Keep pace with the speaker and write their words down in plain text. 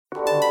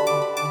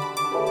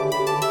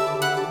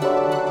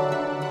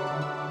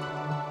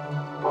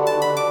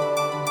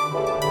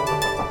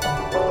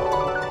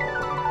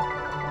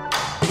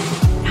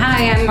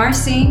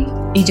Marcy.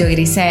 Y yo,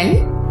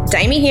 Grisel.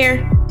 Daimi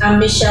here. I'm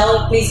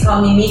Michelle. Please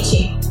call me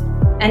Michi.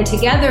 And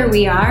together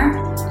we are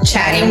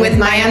Chatting with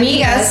My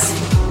Amigas.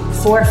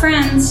 4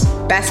 friends.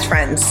 Best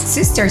friends.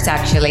 Sisters,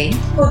 actually.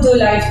 Who do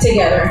life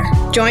together.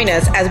 Join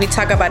us as we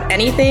talk about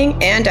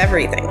anything and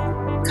everything.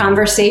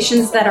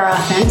 Conversations that are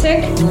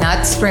authentic, Not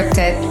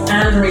scripted.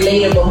 And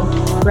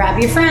relatable. grab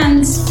your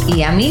friends, Y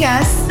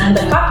amigas. And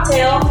the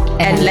cocktail.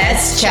 And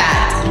let's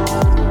chat.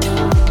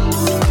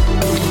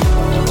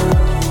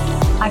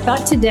 I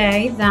thought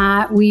today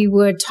that we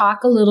would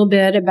talk a little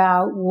bit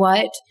about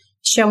what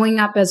showing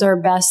up as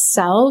our best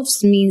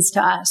selves means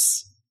to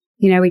us.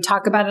 You know, we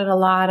talk about it a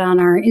lot on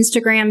our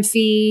Instagram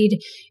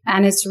feed,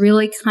 and it's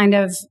really kind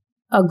of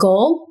a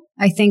goal,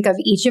 I think, of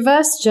each of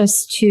us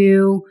just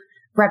to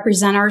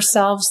represent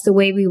ourselves the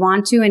way we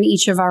want to in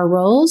each of our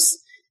roles.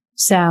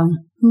 So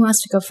who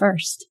wants to go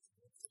first?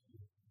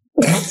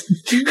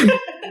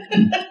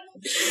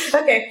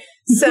 Okay,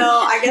 so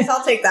I guess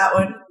I'll take that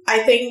one.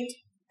 I think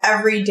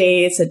every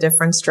day it's a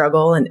different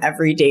struggle, and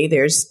every day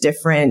there's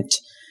different,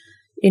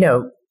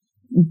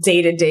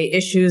 day-to-day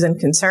issues and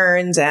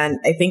concerns. And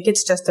I think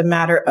it's just a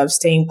matter of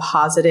staying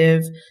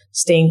positive,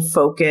 staying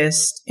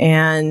focused,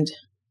 and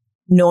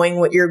knowing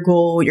what your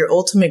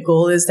ultimate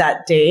goal is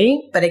that day.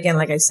 But again,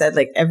 like I said,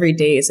 like every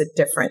day is a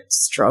different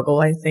struggle,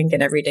 I think,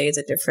 and every day is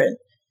a different,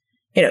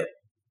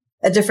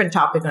 a different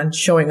topic on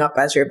showing up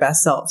as your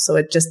best self. So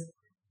it just,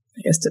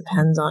 I guess,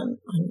 depends on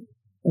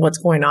what's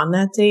going on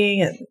that day.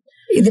 And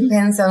it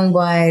depends on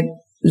what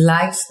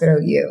life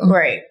throws you.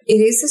 Right. It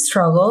is a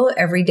struggle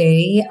every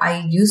day.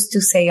 I used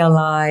to say a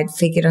lot,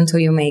 fake it until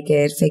you make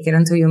it, fake it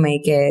until you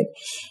make it.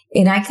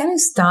 And I kind of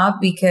stopped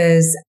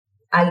because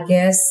I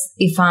guess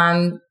if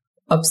I'm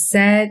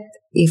upset,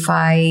 if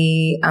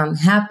I am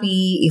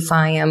happy, if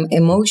I am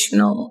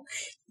emotional,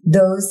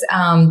 those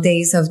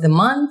days of the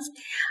month,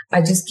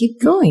 I just keep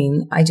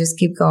going.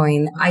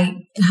 I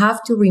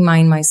have to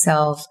remind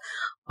myself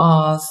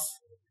of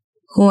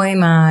who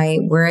am I,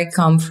 where I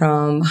come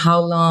from, how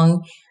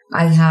long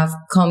I have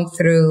come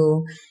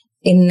through,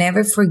 and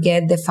never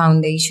forget the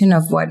foundation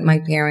of what my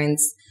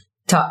parents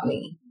taught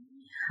me.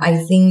 I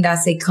think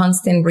that's a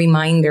constant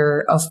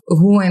reminder of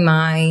who am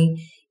I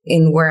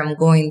and where I'm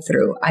going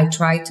through. I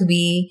try to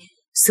be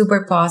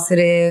super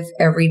positive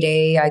every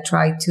day. I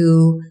try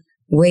to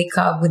wake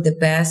up with the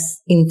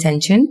best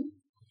intention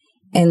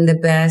and the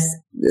best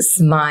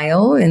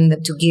smile and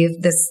to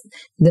give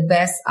the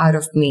best out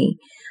of me.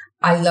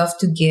 I love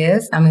to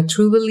give. I'm a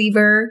true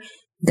believer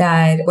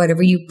that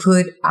whatever you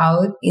put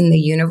out in the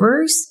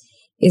universe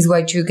is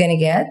what you're going to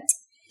get.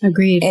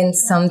 Agreed. And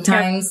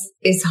sometimes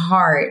it's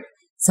hard.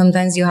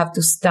 Sometimes you have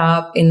to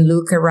stop and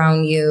look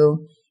around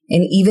you.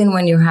 And even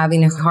when you're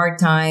having a hard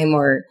time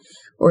or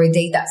a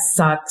day that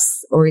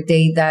sucks or a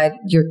day that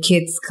your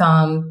kids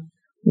come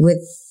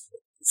with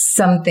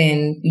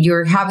something,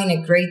 you're having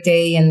a great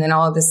day and then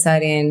all of a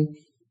sudden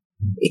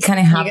it kind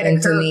of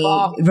happened to me.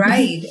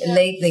 Right.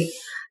 Lately.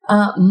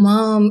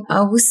 Mom,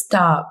 I was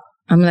stopped.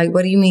 I'm like,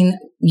 what do you mean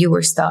you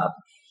were stopped?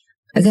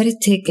 I got a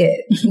ticket,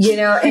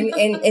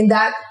 and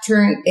that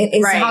turned,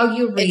 it's right. How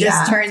you react. It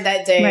just turned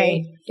that day.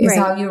 Right. It's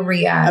how you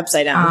react.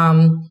 Upside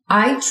down.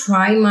 I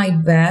try my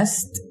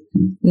best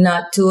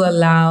not to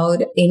allow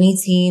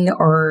anything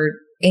or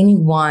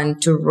anyone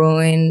to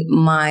ruin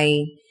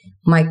my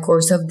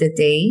course of the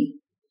day.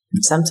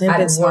 Sometimes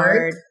it's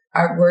hard.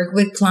 At work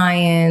with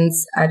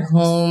clients, at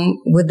home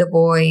with the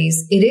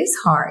boys. It is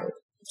hard.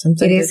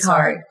 Sometimes it is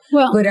hard.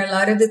 Well, but a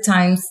lot of the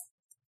times,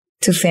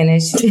 to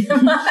finish.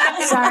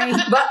 Sorry.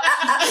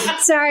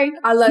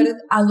 A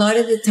lot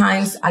of the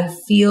times I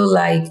feel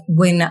like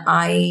when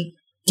I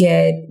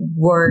get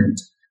worked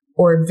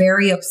or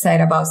very upset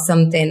about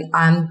something,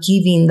 I'm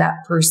giving that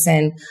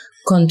person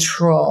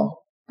control.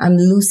 I'm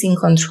losing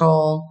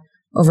control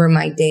over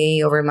my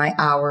day, over my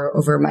hour,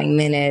 over my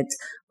minute,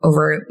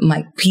 over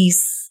my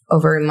peace,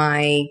 over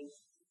my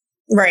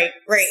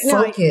focus.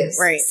 No,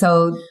 right.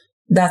 So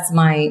that's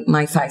my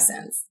 5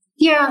 cents.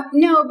 Yeah,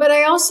 no, but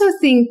I also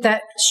think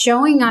that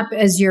showing up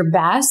as your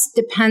best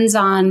depends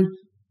on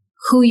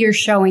who you're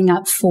showing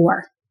up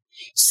for.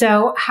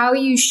 So how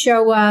you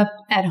show up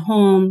at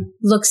home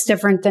looks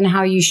different than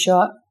how you show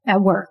up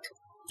at work.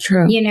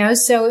 True.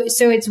 So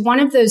it's one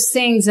of those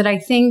things that I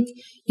think,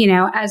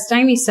 as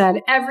Daimi said,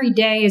 every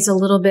day is a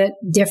little bit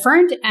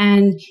different,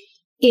 and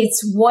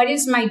it's what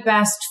is my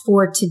best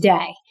for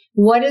today?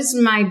 What is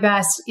my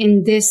best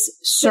in this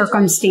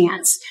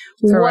circumstance?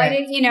 Correct.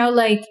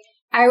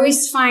 I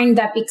always find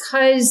that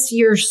because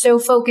you're so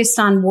focused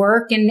on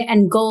work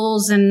and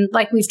goals, and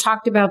like we've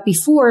talked about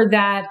before,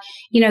 that,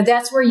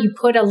 that's where you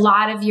put a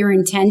lot of your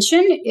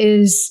intention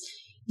is,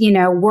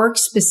 work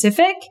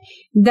specific,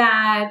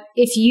 that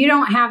if you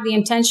don't have the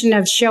intention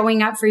of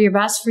showing up for your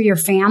best for your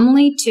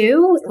family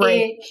too,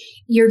 right.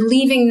 You're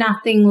leaving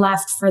nothing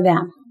left for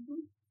them.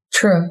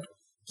 True.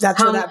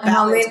 That's where that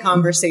balance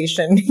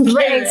conversation.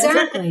 Right,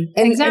 exactly.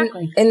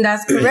 And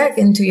that's correct.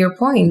 And to your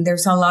point,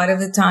 there's a lot of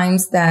the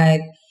times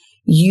that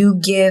you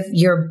give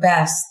your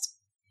best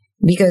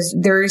because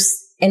there's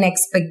an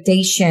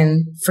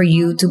expectation for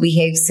you to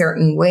behave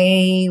certain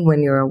way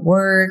when you're at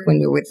work, when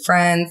you're with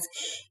friends,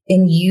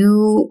 and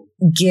you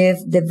give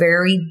the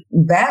very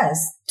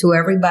best to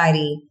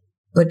everybody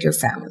but your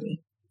family.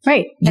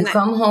 Right. You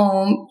come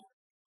home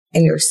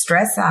and you're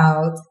stressed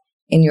out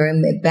and you're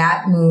in a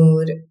bad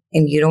mood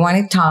and you don't want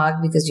to talk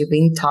because you've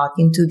been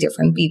talking to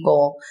different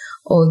people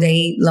all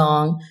day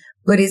long,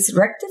 but it's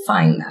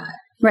rectifying that.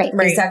 Right.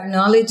 It's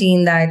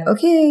acknowledging that,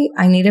 okay,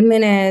 I need a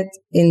minute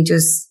and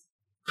just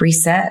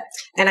reset.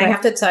 And I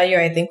have to tell you,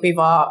 I think we've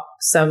all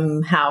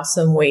somehow,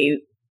 some way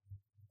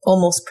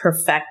almost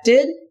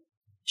perfected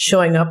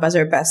showing up as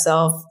our best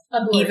self,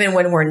 even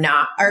when we're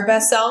not our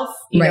best self.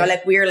 You know,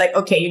 like we're like,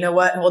 okay, you know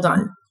what? Hold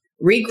on.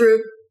 Regroup,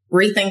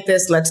 rethink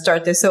this. Let's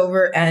start this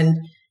over. And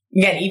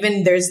again,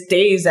 even there's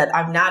days that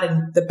I'm not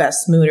in the best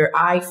mood or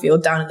I feel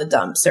down in the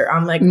dumps or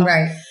I'm like,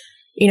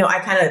 you know, I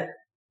kind of,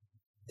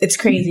 it's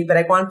crazy, but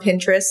I go on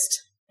Pinterest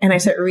and I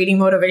start reading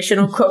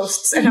motivational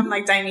quotes and I'm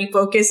like, Daimi,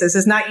 focus. This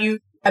is not you.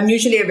 I'm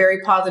usually a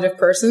very positive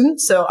person.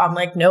 So I'm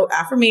like, no,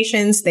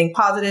 affirmations, think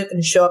positive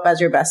and show up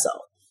as your best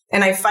self.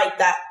 And I fight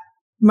that,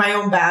 my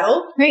own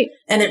battle. Right.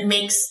 And it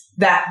makes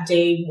that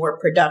day more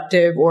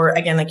productive. Or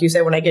again, like you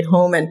said, when I get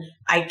home and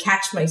I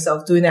catch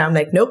myself doing that, I'm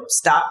like, nope,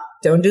 stop.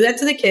 Don't do that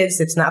to the kids.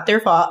 It's not their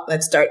fault.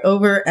 Let's start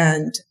over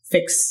and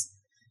fix.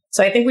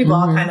 So I think we've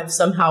all kind of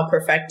somehow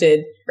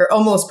perfected or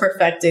almost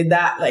perfected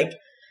that, like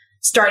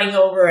starting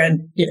over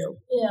and, you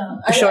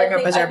know, showing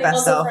up as our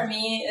best self. For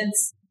me,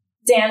 it's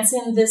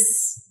dancing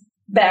this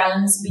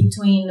balance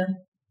between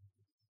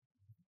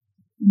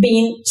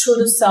being true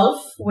to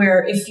self,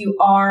 where if you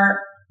are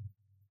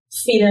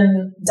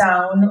feeling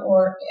down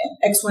or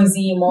XYZ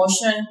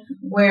emotion,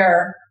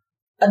 where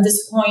at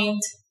this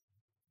point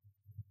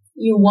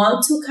you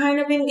want to kind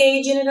of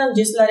engage in it and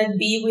just let it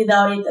be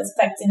without it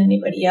affecting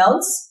anybody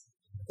else.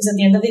 Because at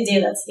the end of the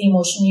day, that's the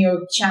emotion you're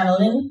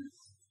channeling.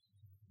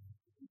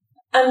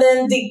 And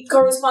then the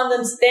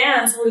correspondence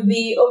dance would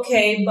be,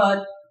 okay,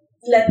 but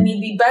let me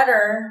be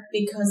better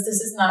because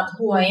this is not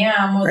who I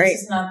am or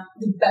this is not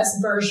the best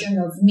version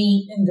of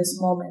me in this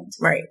moment.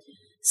 Right.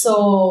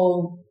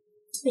 So,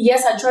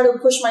 yes, I try to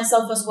push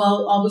myself as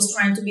well, always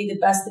trying to be the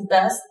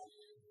best.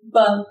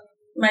 But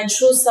my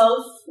true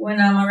self, when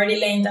I'm already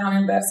laying down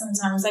in bed,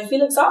 sometimes I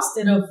feel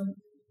exhausted of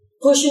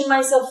pushing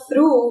myself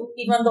through,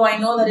 even though I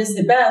know that is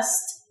the best,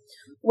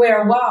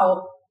 where,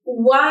 wow,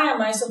 why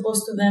am I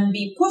supposed to then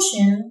be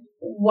pushing?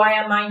 Why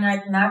am I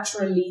not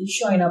naturally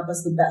showing up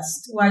as the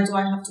best? Why do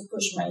I have to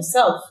push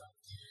myself?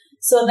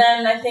 So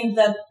then I think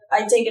that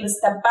I take it a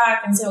step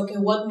back and say, okay,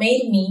 what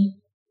made me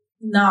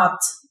not...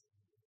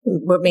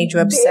 What made you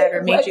upset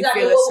or made you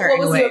feel a certain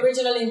way? What was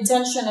the original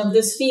intention of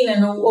this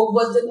feeling or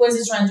what was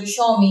it trying to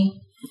show me?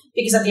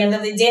 Because at the end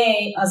of the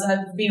day, as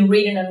I've been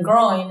reading and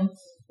growing,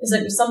 it's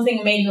like if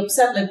something made you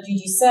upset, like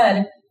Gigi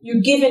said,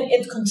 you're giving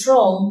it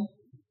control.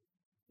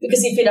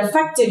 Because if it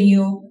affected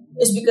you,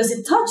 it's because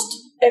it touched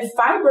a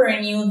fiber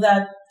in you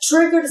that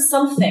triggered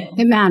something.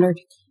 It mattered.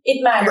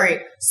 It mattered.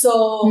 Right.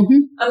 So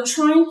I'm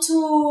trying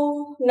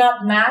to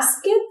not mask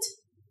it.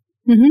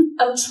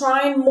 I'm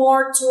trying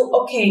more to,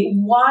 okay,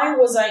 why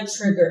was I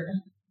triggered?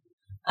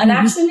 And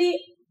actually,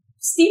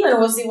 Stephen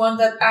was the one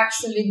that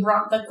actually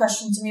brought that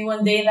question to me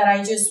one day that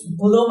I just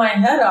blew my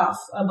head off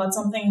about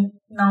something,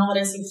 now that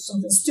I say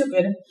something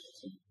stupid.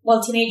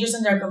 Well, teenagers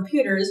and their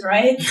computers,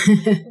 right?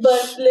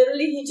 But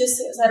literally he just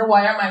said,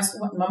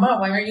 Mama,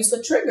 why are you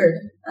so triggered?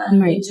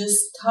 And it just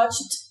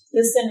touched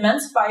this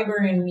immense fiber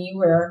in me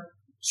where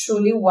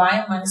truly,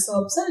 why am I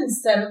so upset?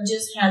 Instead of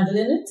just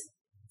handling it,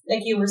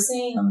 like you were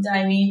saying,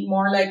 Daimi,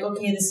 more like,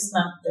 okay, this is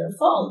not their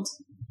fault.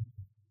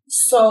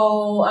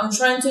 So I'm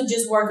trying to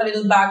just work a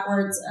little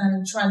backwards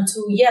and trying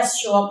to, yes,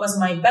 show up as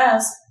my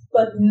best,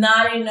 but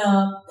not in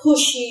a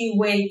pushy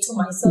way to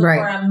myself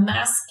where I'm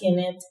masking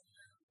it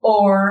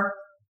or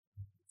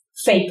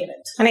faking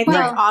it. And I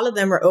think all of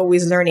them are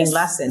always learning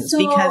lessons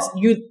because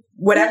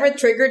whatever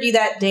triggered you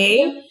that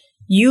day,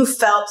 you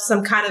felt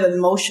some kind of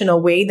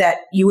emotional way that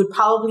you would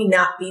probably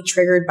not be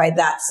triggered by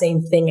that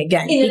same thing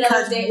again.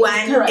 Because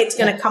when it's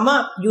going to come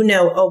up, you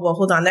know, oh, well,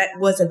 hold on, that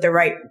wasn't the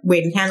right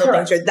way to handle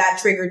things, or that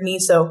triggered me,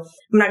 so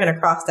I'm not going to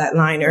cross that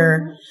line.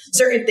 Or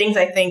certain things,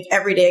 I think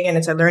every day, again,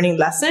 it's a learning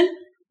lesson,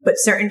 but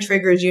certain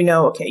triggers, you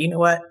know, okay, you know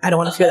what, I don't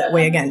want to feel that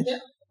way again.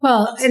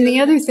 Well, and the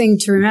other thing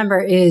to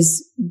remember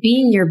is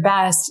being your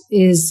best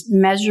is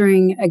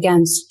measuring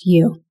against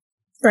you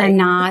and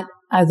not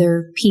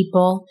other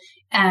people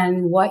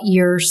and what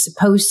you're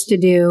supposed to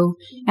do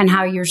and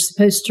how you're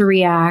supposed to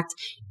react.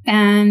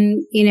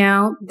 And, you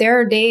know, there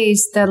are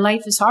days that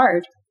life is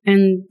hard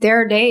and there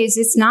are days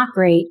it's not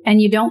great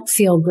and you don't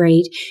feel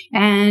great.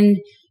 And,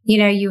 you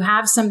know, you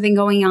have something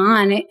going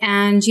on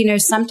and, you know,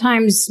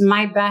 sometimes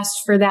my best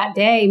for that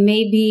day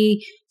may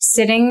be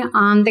sitting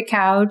on the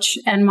couch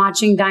and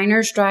watching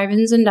diners,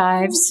 drive-ins, and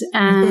dives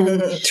and,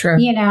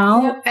 you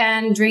know,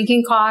 and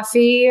drinking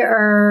coffee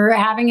or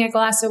having a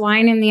glass of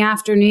wine in the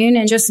afternoon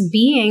and just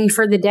being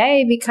for the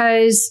day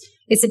because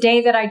It's a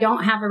day that I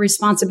don't have a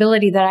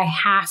responsibility that I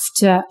have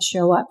to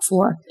show up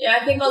for. Yeah,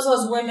 I think also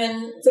as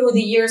women, through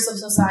the years of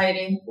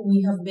society,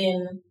 we have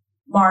been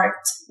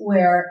marked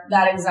where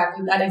that exact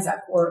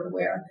word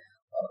where,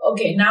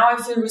 okay, now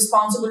I feel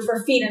responsible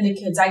for feeding the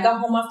kids. I got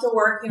home after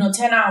work,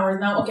 10 hours.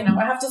 Now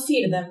I have to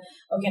feed them.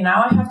 Okay,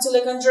 now I have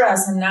to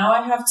undress, and now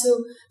I have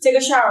to take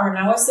a shower.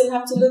 Now I still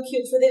have to look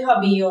cute for the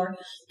hubby or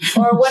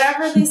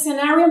whatever the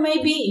scenario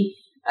may be.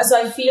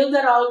 So I feel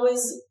that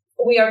always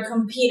we are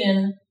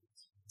competing.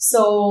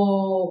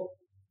 So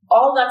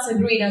all that's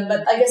agreed on,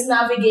 but I guess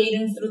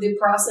navigating through the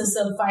process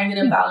of finding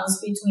a balance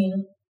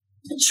between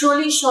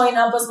truly showing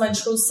up as my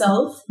true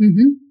self,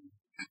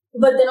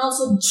 but then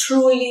also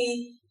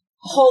truly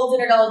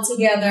holding it all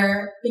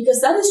together, because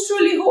that is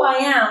truly who I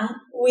am,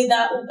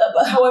 without,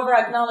 however,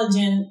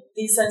 acknowledging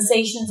the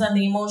sensations and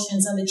the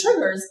emotions and the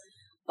triggers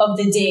of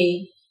the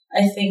day.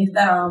 I think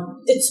that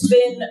it's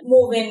been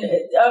moving,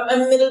 I'm in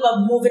the middle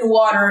of moving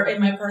water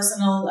in my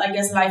personal, I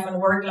guess, life and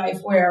work life,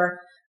 where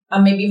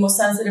I'm maybe more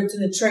sensitive to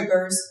the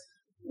triggers,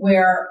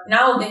 where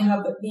now they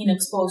have been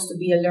exposed to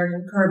be a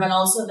learning curve, and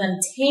also then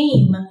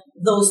tame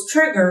those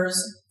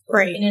triggers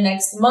in the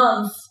next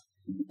month.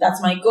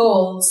 That's my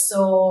goal.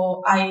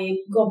 So I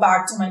go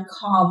back to my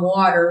calm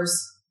waters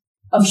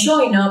of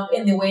showing up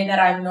in the way that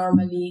I'm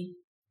normally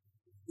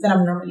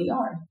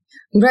are.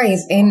 Right.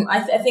 So and I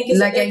think it's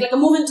like a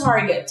moving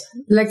target.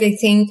 Like, I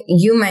think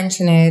you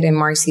mentioned it, and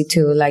Marcy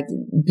too, like,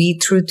 be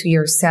true to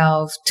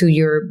yourself, to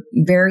your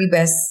very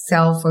best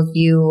self of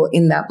you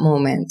in that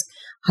moment.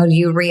 How do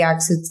you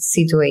react to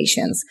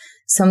situations?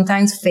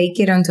 Sometimes fake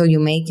it until you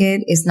make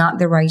it is not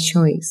the right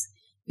choice,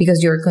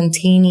 because you're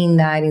containing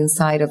that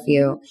inside of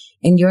you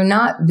and you're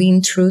not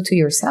being true to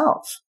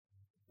yourself.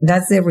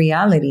 That's the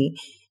reality.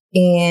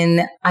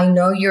 And I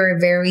know you're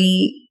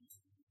very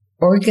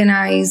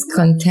organized,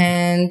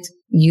 content.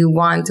 You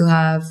want to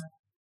have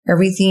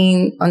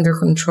everything under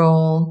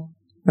control,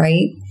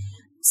 right?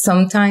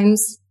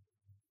 Sometimes,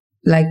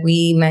 like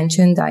we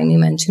mentioned, Daini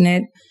mentioned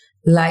it,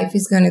 life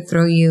is going to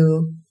throw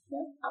you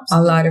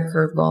a lot of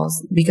curveballs,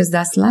 because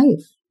that's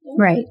life.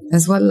 Right.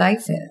 That's what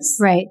life is.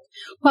 Right.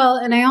 Well,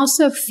 and I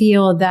also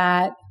feel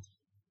that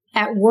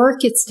at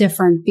work, it's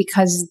different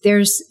because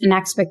there's an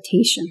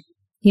expectation.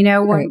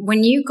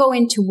 When you go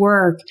into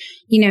work,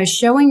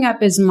 showing up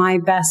as my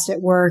best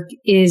at work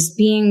is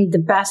being the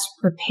best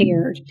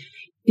prepared,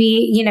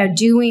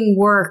 doing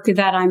work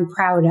that I'm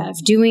proud of,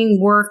 doing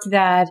work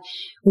that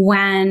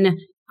when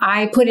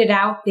I put it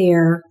out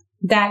there,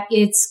 that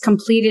it's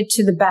completed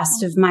to the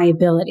best of my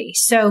ability.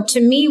 So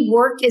to me,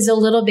 work is a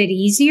little bit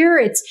easier.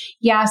 It's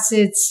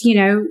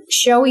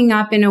showing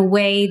up in a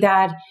way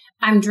that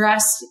I'm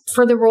dressed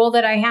for the role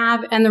that I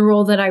have and the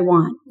role that I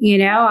want.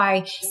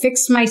 I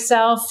fix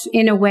myself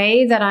in a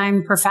way that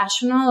I'm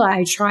professional.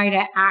 I try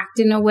to act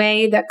in a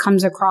way that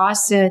comes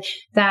across that,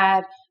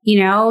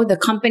 the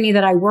company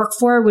that I work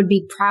for would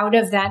be proud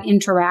of that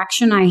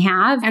interaction I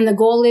have. And the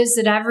goal is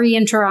that every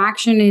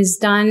interaction is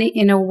done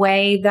in a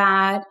way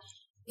that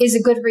is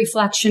a good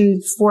reflection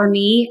for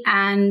me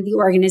and the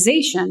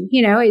organization.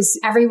 Is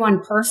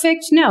everyone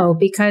perfect? No,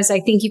 because I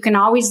think you can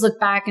always look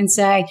back and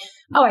say,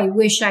 oh, I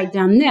wish I'd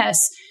done this.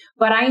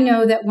 But I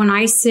know that when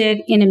I sit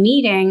in a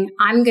meeting,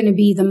 I'm going to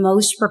be the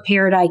most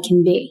prepared I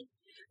can be,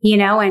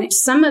 and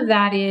some of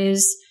that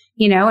is,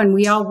 and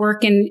we all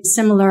work in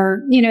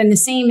similar, in the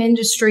same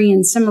industry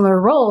and similar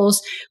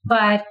roles,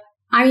 but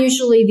I'm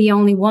usually the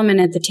only woman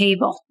at the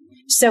table.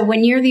 So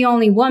when you're the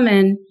only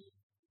woman,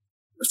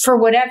 for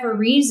whatever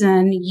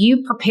reason,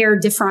 you prepare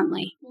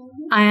differently.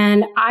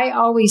 And I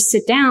always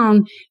sit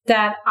down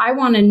that I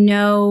want to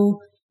know,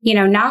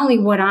 not only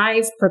what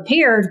I've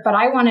prepared, but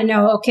I want to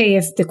know, okay,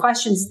 if the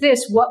question's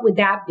this, what would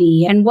that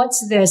be? And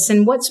what's this?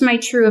 And what's my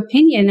true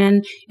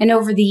opinion? And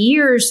over the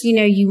years,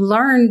 you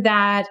learn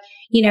that,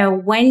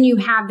 when you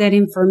have that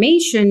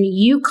information,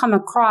 you come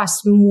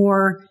across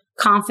more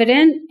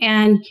confident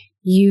and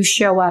you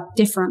show up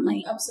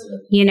differently.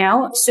 Absolutely.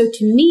 So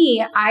to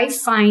me, I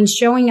find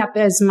showing up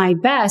as my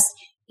best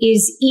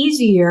is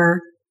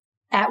easier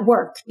at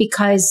work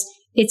because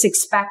it's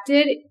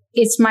expected.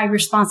 It's my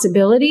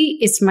responsibility.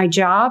 It's my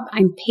job.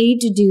 I'm paid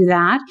to do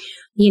that.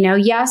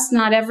 Yes,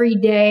 not every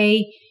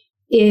day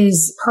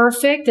is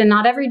perfect and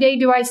not every day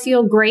do I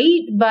feel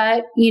great,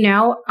 but,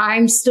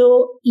 I'm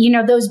still,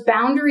 those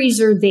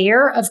boundaries are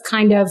there of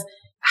kind of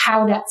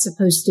how that's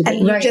supposed to be.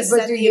 And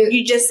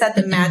you just said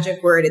the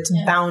magic word. It's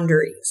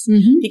boundaries.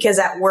 Mm-hmm. Because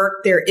at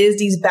work, there is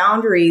these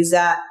boundaries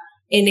that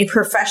in a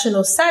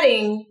professional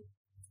setting,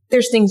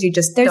 there's things you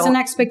just There's an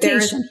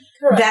expectation.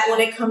 That when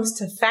it comes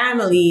to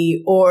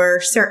family or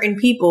certain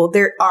people,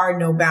 there are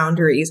no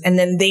boundaries. And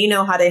then they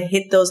know how to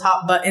hit those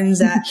hot buttons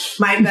that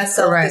my best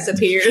self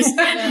disappears.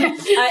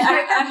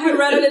 I had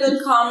read a little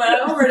comment.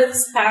 I read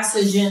this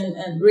passage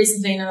and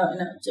recently in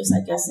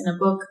a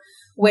book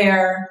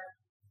where,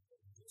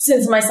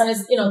 since my son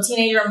is,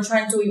 teenager, I'm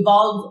trying to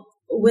evolve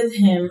with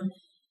him.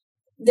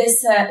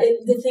 This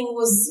the thing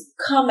was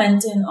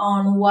commenting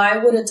on why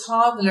would a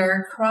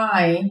toddler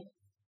cry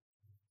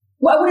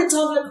why would a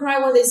toddler cry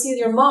when they see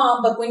their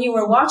mom? But when you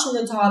were watching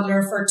the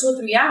toddler for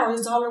 2-3 hours,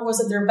 the toddler was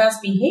at their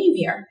best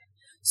behavior.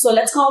 So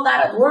let's call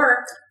that at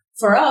work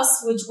for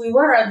us, which we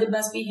were at the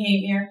best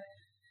behavior.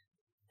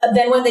 And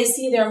then when they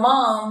see their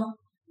mom,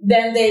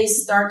 then they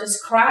start this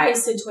cry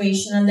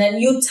situation. And then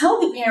you tell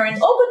the parent,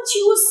 oh, but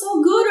she was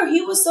so good or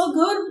he was so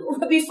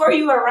good before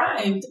you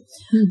arrived.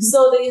 Mm-hmm.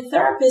 So the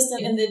therapist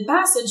in the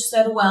passage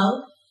said,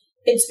 well,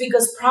 it's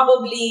because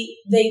probably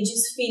they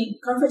just feel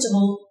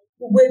comfortable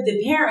with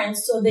the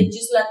parents, so they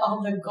just let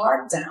all their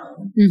guard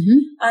down. Mm-hmm.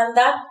 And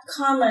that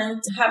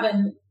comment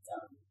haven't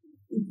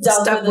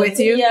dealt stuck with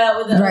you? Yeah,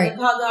 with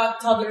the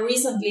toddler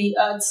recently.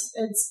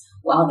 It's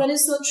wow, that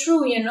is so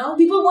true, you know?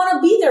 People want to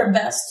be their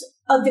best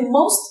at the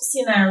most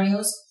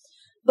scenarios,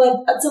 but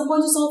at some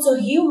point it's also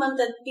human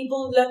that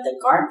people let the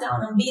guard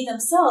down and be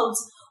themselves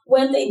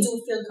when they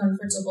do feel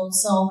comfortable.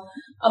 So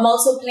I'm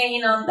also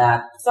playing on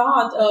that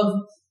thought of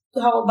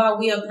how about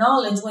we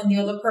acknowledge when the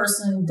other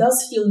person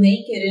does feel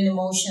naked in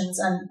emotions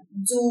and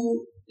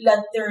do let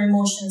their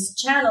emotions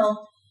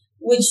channel,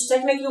 which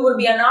technically would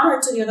be an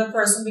honor to the other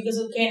person because,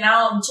 okay,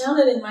 now I'm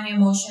channeling my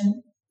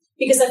emotion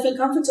because I feel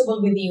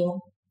comfortable with you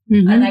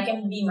and I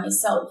can be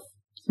myself.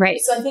 Right.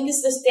 So I think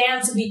it's this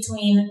dance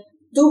between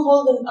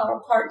holding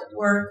our part at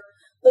work,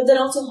 but then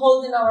also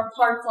holding our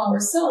part for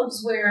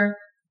ourselves where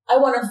I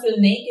want to feel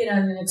naked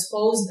and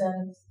exposed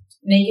and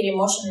naked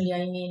emotionally,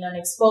 and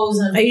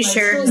exposed. And are you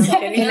sure? Keep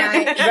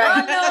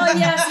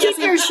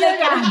your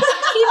shirt on.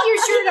 Keep your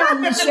shirt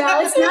on,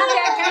 Michelle. It's not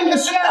that kind of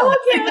show.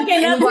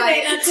 Okay, not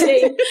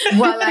today.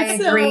 While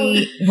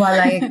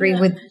I agree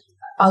with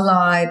a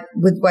lot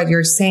with what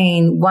you're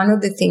saying, one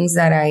of the things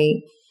that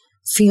I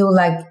feel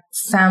like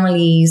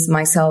families,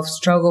 myself,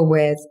 struggle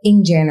with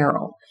in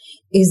general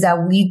is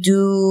that we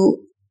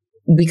do,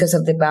 because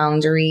of the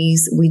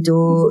boundaries, we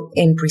do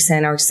and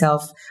present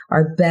ourselves,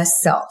 our best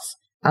self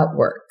at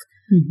work.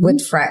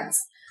 With friends.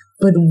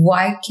 But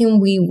why can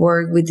we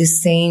work with the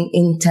same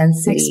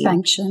intensity?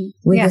 Expansion.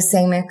 With the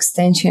same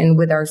extension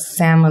with our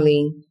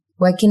family?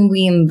 Why can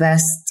we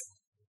invest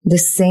the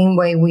same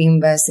way we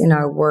invest in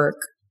our work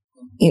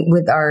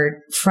with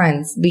our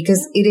friends?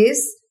 Because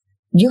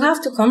you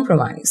have to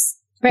compromise.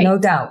 Right. No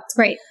doubt.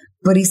 Right.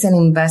 But it's an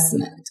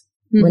investment.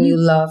 When you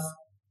love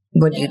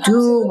what you do,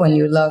 absolutely. When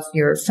you love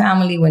your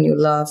family, when you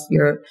love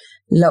your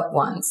loved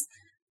ones.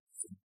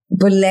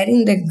 But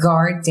letting the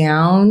guard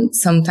down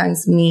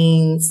sometimes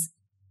means,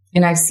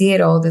 and I see it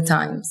all the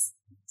times,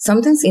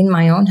 sometimes in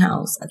my own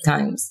house at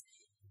times,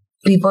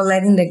 people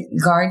letting the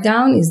guard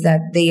down is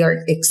that they are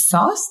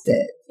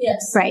exhausted.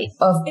 Yes. Right.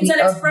 Of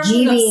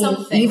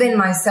giving, even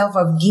myself,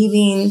 of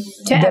giving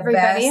to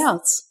everybody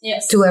else.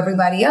 Yes. To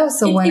everybody else.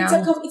 So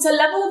it's a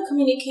level of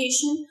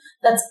communication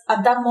that's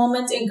at that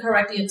moment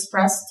incorrectly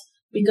expressed,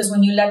 because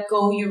when you let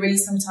go, you really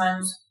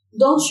sometimes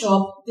don't show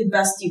up the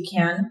best you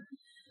can.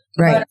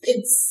 Right. But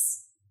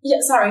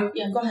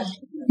go ahead.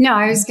 No,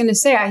 I was going to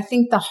say, I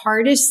think the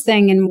hardest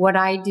thing in what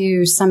I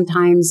do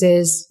sometimes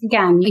is,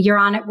 again, you're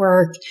on at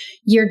work,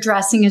 you're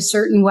dressing a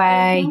certain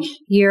way,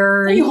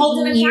 you're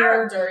holding a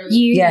character.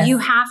 You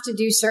have to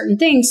do certain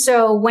things.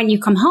 So when you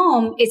come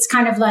home, it's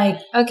kind of like,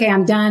 okay,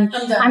 I'm done.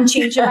 I'm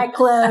changing my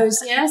clothes.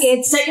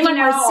 It's,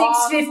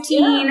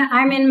 6:15.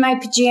 I'm in my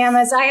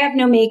pajamas. I have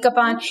no makeup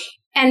on.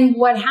 And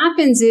what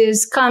happens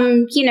is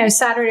come,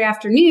 Saturday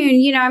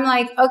afternoon, I'm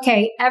like,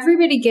 okay,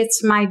 everybody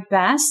gets my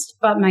best,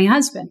 but my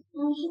husband,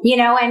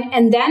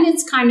 and then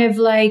it's kind of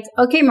like,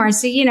 okay,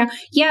 Marcy,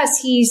 yes,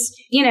 he's,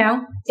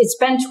 it's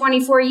been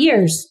 24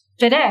 years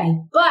today,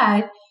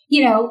 but,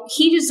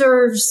 he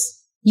deserves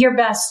your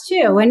best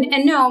too.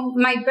 And no,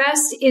 my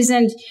best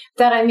isn't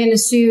that I'm in a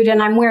suit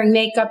and I'm wearing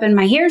makeup and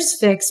my hair's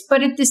fixed,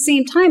 but at the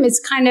same time, it's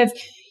kind of,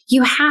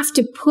 you have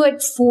to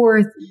put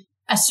forth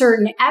a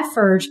certain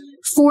effort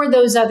for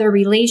those other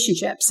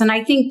relationships. And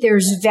I think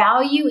there's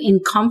value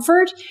in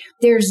comfort.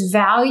 There's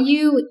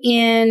value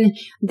in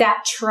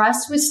that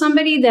trust with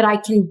somebody that I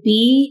can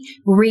be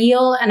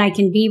real and I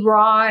can be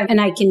raw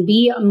and I can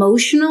be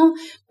emotional.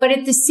 But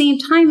at the same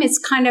time, it's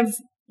kind of,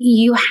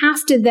 you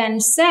have to then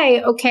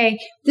say, okay,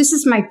 this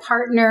is my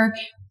partner.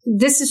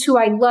 This is who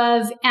I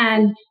love.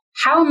 And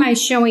how am I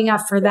showing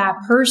up for that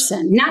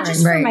person? Not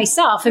just for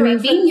myself. I mean,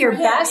 being your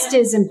best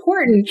is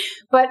important,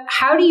 but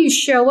how do you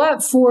show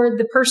up for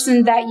the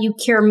person that you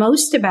care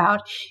most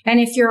about? And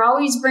if you're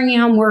always bringing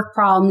home work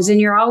problems and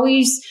you're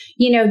always,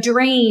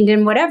 drained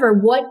and whatever,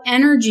 what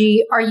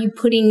energy are you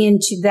putting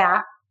into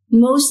that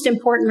most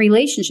important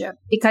relationship?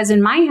 Because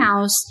in my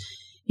house,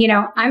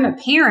 I'm a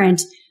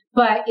parent.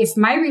 But if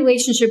my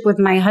relationship with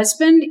my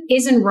husband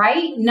isn't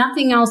right,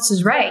 nothing else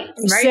is right.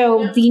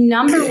 So the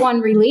number one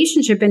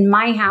relationship in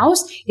my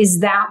house is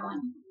that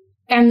one.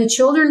 And the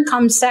children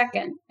come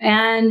second.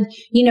 And,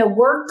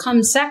 work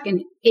comes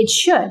second. It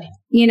should.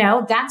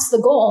 That's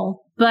the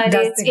goal. But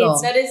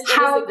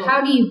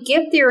how do you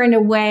get there in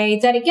a way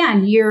that,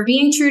 again, you're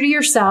being true to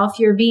yourself.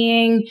 You're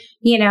being,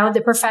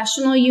 the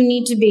professional you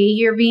need to be.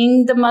 You're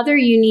being the mother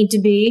you need to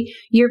be.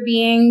 You're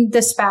being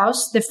the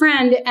spouse, the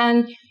friend.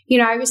 And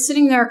I was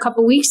sitting there a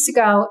couple weeks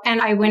ago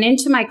and I went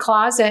into my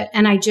closet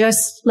and I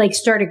just like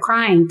started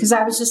crying because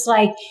I was just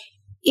like,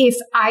 if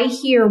I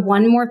hear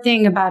one more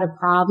thing about a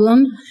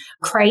problem,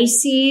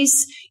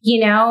 crises,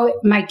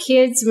 my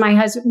kids, my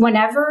husband,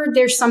 whenever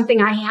there's something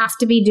I have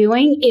to be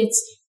doing,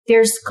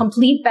 there's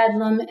complete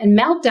bedlam and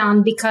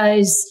meltdown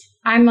because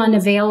I'm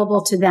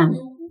unavailable to them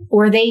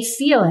or they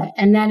feel it.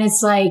 And then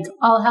it's like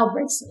all hell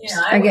breaks loose.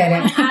 Yeah, I get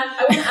it.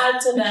 I would add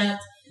to that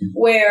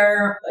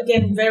where,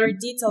 again, very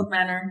detailed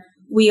manner,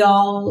 we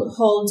all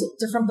hold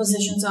different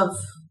positions of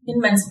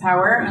immense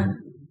power and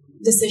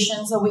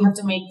decisions that we have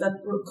to make that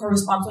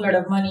correspond to a lot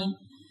of money.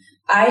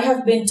 I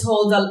have been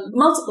told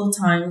multiple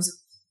times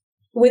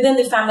within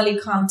the family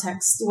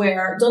context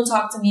where don't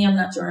talk to me, I'm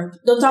not your,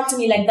 don't talk to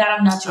me like that,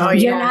 I'm not your,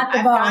 you're not the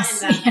I've boss.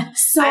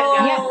 So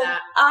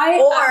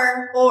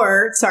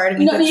sorry to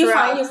be interrupt.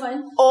 You're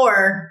fine.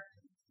 Or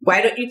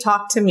why don't you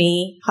talk to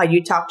me how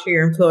you talk to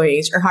your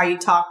employees or how you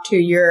talk to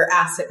your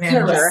asset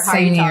manager or how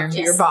you talk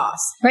to your boss?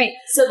 Right.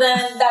 So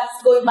then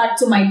that's going back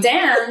to my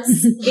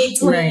dance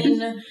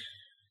between,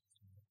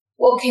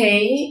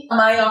 okay, am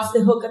I off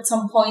the hook at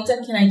some point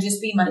and can I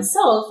just be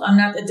myself? I'm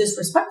not a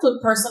disrespectful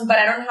person, but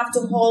I don't have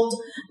to hold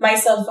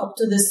myself up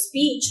to the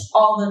speech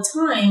all the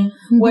time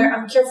where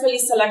I'm carefully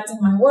selecting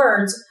my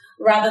words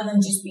rather than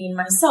just being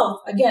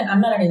myself. Again,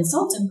 I'm not an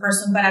insulting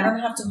person, but I don't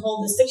have to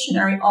hold this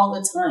dictionary all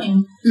the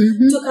time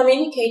to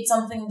communicate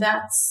something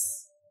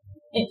that's,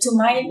 to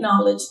my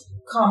knowledge,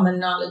 common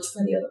knowledge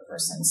for the other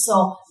person.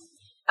 So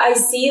I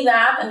see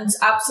that, and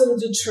it's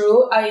absolutely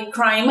true. I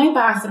cry in my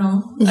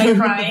bathroom. I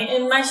cry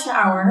in my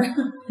shower,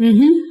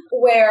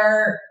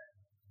 where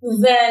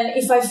then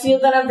if I feel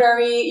that I'm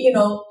very,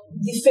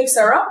 the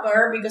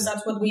fixer-upper, because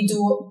that's what we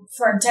do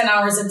for 10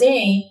 hours a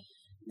day,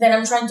 then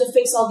I'm trying to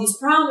fix all these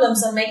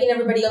problems and making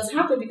everybody else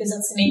happy because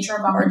that's the nature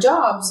of our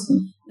jobs.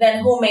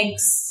 Then who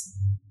makes,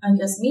 I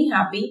guess, me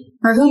happy?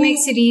 Or who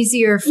makes it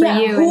easier for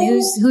you?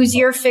 And who's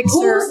your fixer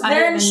who's other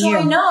then than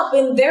showing you? up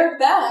in their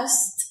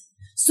best?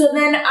 So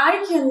then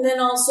I can then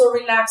also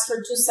relax for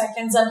 2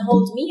 seconds and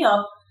hold me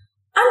up,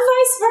 and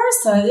vice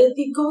versa.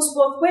 It goes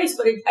both ways.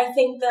 But I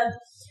think that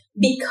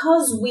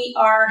because we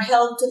are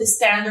held to the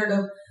standard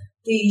of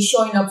the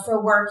showing up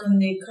for work in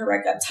the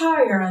correct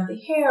attire and the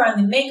hair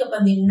and the makeup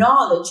and the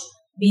knowledge,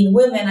 being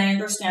women, I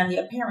understand the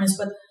appearance,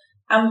 but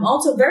I'm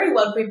also very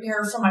well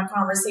prepared for my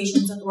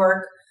conversations at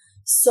work.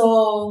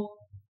 So,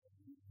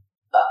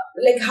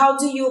 how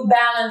do you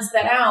balance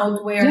that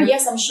out where,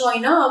 yes, I'm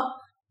showing up,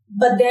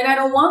 but then I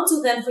don't want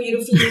to then for you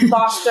to feel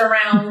bossed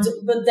around.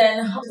 But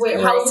then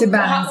where's the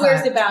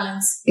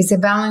balance? It's a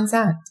balance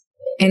act.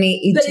 And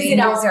it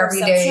changes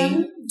every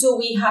day. Do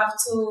we have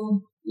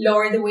to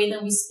lower the way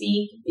that we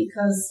speak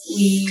because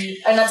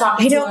we are not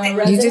talking to our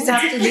residents? You just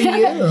have to be you.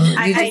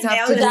 I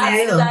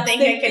don't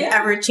think I could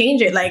ever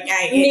change it.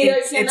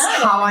 It's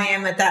how I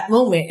am at that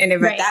moment. And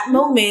if at that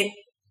moment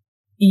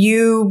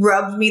you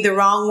rubbed me the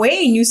wrong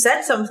way and you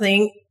said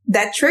something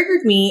that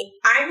triggered me,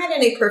 I'm not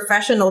in a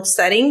professional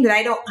setting that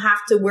I don't have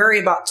to worry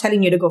about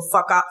telling you to go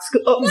fuck off.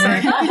 Oh,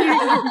 sorry.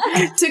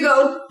 To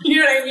go, you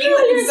know what I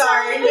mean?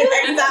 Sorry,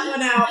 I that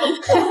one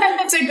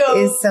out. To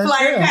go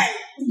fly a kite.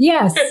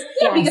 Yes.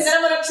 Yeah, because then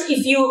I'm going to,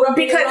 if you rub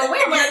me the wrong way,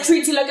 I'm going to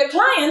treat you like a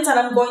client and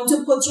I'm going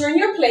to put you in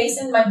your place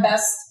in my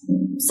best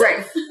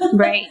self.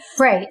 Right.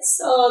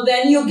 So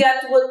then you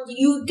get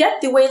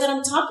the way that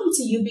I'm talking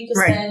to you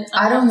because then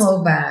I don't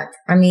hold back.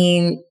 I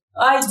mean,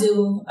 I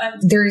do.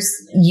 There's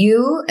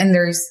you and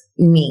there's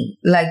me.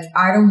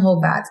 I don't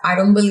hold back. I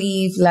don't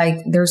believe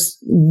there's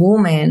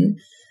women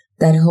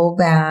that hold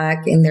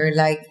back and they're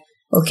like,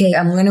 okay,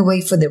 I'm going to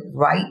wait for the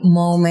right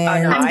moment.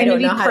 Oh, no, I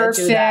don't know how to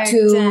do that.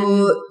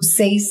 To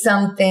say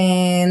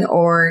something,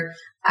 or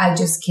I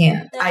just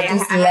can't. I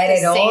just let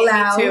it all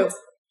out.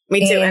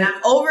 Me too. And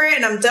I'm over it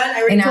and I'm done.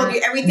 I already told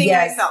you everything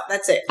I felt.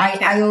 That's it.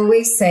 I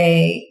always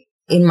say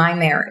in my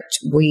marriage,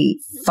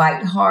 we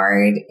fight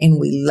hard and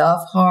we love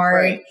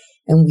hard.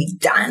 And we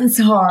dance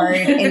hard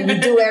and we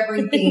do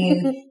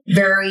everything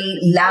very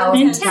loud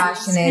and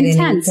passionate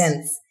and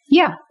intense.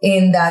 Yeah.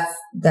 And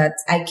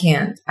that's, I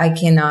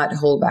cannot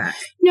hold back.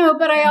 No,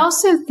 but I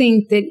also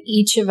think that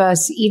each of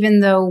us, even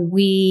though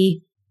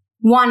we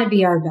want to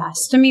be our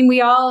best, I mean,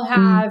 we all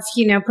have,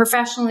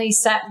 professionally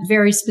set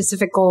very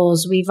specific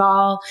goals. We've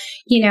all,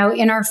 in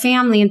our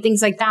family and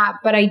things like that.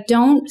 But I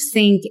don't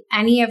think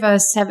any of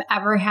us have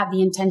ever had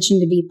the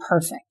intention to be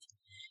perfect.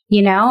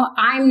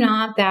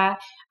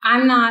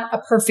 I'm not a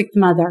perfect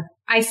mother.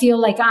 I feel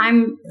like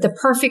I'm the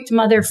perfect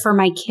mother for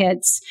my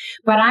kids,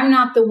 but I'm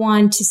not the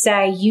one to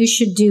say you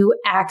should do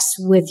X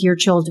with your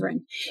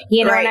children.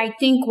 And I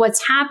think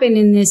what's happened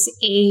in this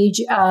age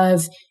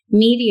of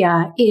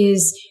media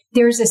is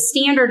there's a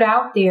standard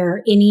out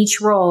there in each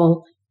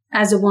role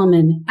as a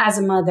woman, as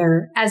a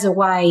mother, as a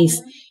wife,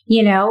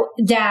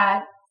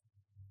 that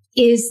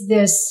is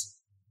this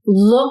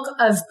look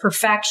of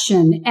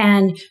perfection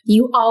and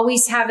you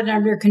always have it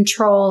under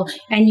control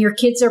and your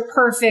kids are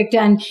perfect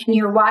and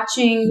you're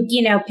watching,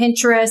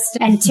 Pinterest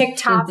and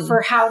TikTok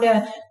for how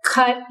to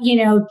cut,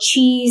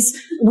 cheese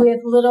with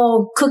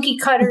little cookie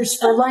cutters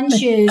for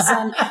lunches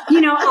and,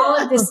 all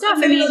of this stuff.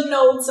 I mean,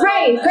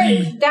 right.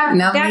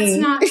 That's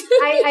not,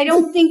 I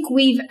don't think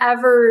we've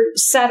ever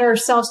set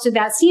ourselves to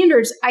that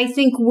standards. I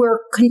think we're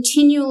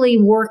continually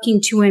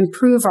working to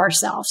improve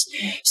ourselves.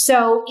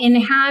 So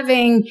in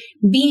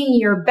being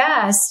your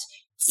best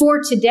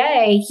for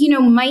today,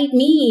 might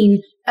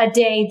mean a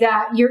day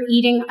that you're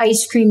eating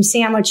ice cream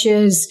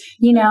sandwiches,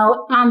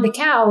 on the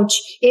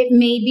couch. It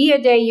may be a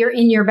day you're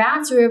in your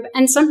bathroom.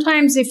 And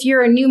sometimes if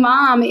you're a new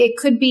mom, it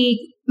could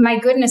be, my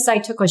goodness, I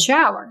took a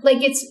shower.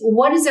 Like it's,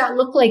 what does that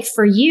look like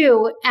for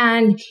you?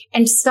 And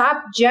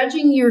stop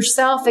judging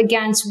yourself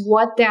against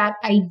what that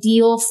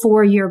ideal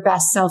for your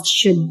best self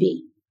should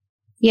be.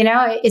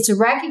 It's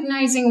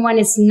recognizing when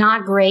it's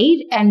not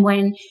great and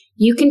when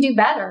you can do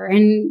better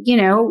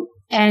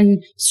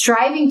and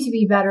striving to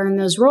be better in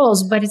those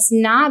roles, but it's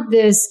not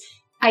this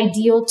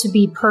ideal to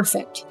be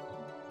perfect.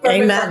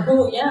 Amen.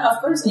 Yeah, of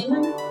course.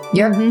 Amen.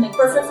 Yeah. Like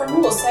perfect for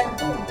who?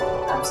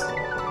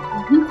 Absolutely.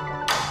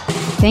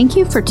 Thank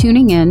you for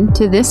tuning in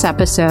to this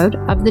episode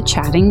of the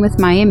Chatting with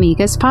My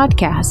Amigas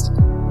podcast.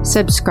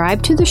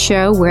 Subscribe to the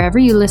show wherever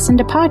you listen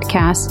to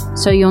podcasts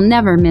so you'll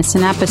never miss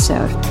an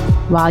episode.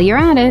 While you're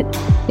at it,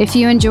 if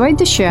you enjoyed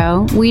the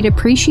show, we'd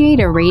appreciate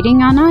a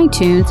rating on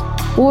iTunes,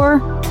 or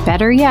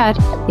better yet,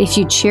 if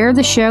you'd share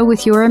the show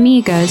with your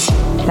amigas,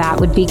 that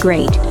would be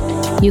great.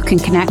 You can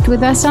connect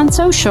with us on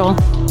social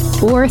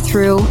or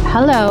through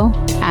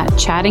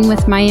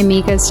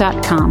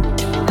hello@chattingwithmyamigas.com.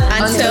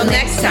 Until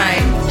next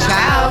time,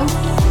 ciao.